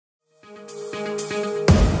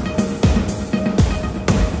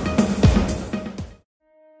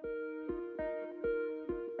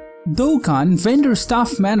Dokan Vendor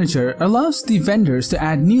Staff Manager allows the vendors to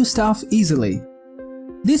add new staff easily.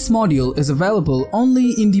 This module is available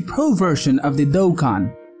only in the Pro version of the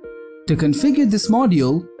Dokan. To configure this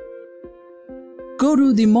module, go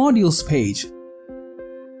to the Modules page.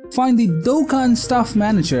 Find the Dokan Staff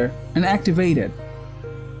Manager and activate it.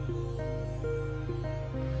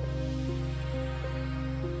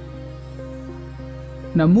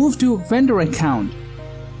 Now move to Vendor Account.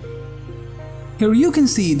 Here you can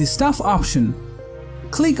see the staff option.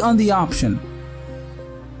 Click on the option.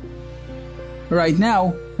 Right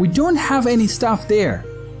now, we don't have any staff there.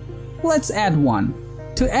 Let's add one.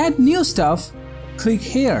 To add new staff, click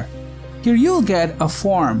here. Here you'll get a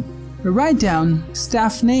form. Write down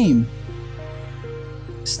staff name,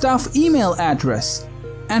 staff email address,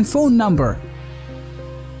 and phone number.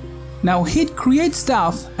 Now hit Create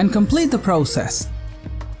Staff and complete the process.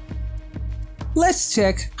 Let's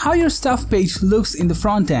check how your staff page looks in the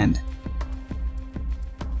front end.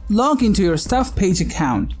 Log into your staff page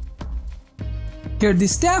account. Here the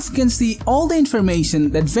staff can see all the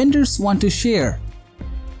information that vendors want to share.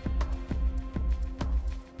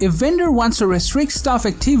 If vendor wants to restrict staff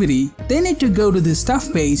activity, they need to go to the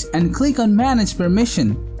staff page and click on Manage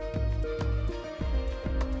Permission.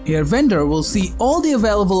 Here vendor will see all the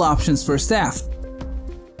available options for staff.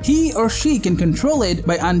 He or she can control it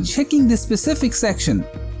by unchecking the specific section.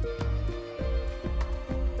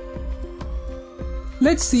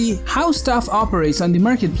 Let's see how staff operates on the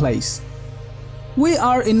marketplace. We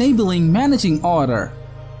are enabling Managing Order.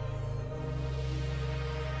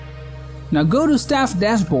 Now go to Staff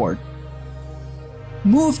Dashboard.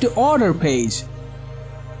 Move to Order page.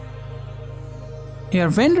 Here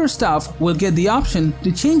vendor staff will get the option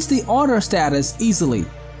to change the order status easily.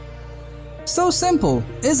 So simple,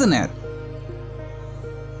 isn't it?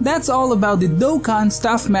 That's all about the Dokan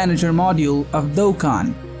Staff Manager module of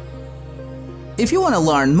Dokan. If you want to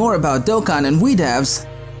learn more about Dokan and WeDevs,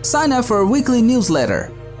 sign up for our weekly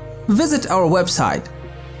newsletter. Visit our website.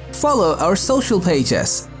 Follow our social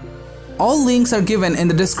pages. All links are given in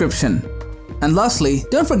the description. And lastly,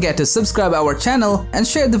 don't forget to subscribe our channel and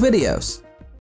share the videos.